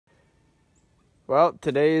Well,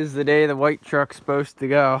 today is the day the white truck's supposed to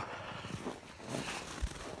go.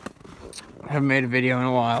 I haven't made a video in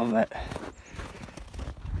a while, but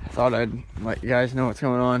I thought I'd let you guys know what's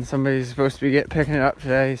going on. Somebody's supposed to be picking it up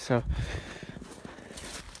today, so.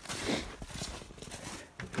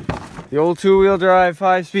 The old 2-wheel drive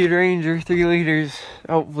 5-speed Ranger, 3 liters,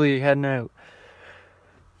 hopefully heading out.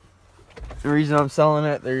 The reason I'm selling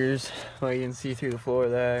it, there's, well, you can see through the floor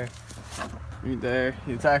there. Right there.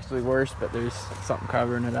 It's actually worse, but there's something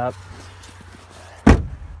covering it up.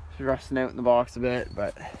 It's rusting out in the box a bit,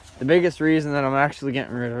 but the biggest reason that I'm actually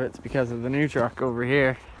getting rid of it is because of the new truck over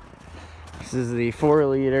here. This is the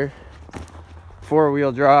 4-liter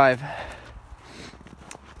 4-wheel drive.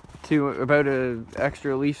 About an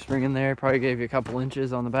extra leaf spring in there, probably gave you a couple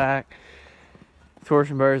inches on the back.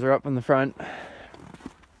 Torsion bars are up in the front.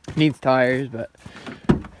 Needs tires, but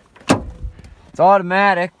it's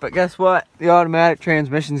automatic. But guess what? The automatic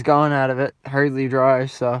transmission's gone out of it. Hardly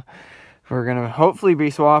drives, so we're gonna hopefully be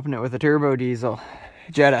swapping it with a turbo diesel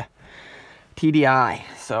Jetta TDI.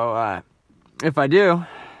 So if I do,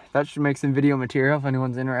 that should make some video material if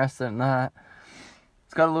anyone's interested in that.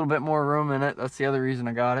 It's got a little bit more room in it. That's the other reason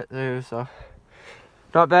I got it too. So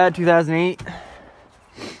not bad. 2008.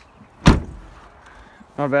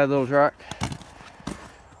 Not a bad little truck.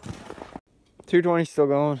 220 still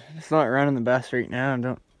going. It's not running the best right now. I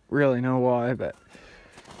don't really know why, but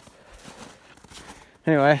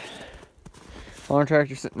anyway, lawn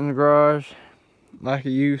tractor sitting in the garage. Lack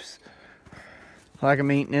of use, lack of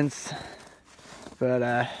maintenance,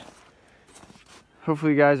 but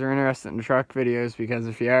hopefully you guys are interested in truck videos, because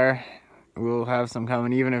if you are, we'll have some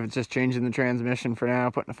coming, even if it's just changing the transmission for now,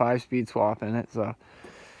 putting a 5-speed swap in it. So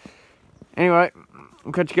anyway,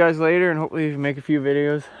 I'll catch you guys later and hopefully make a few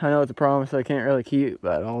videos. I know it's a promise I can't really keep,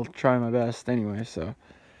 but I'll try my best anyway. So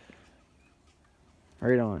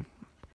right on.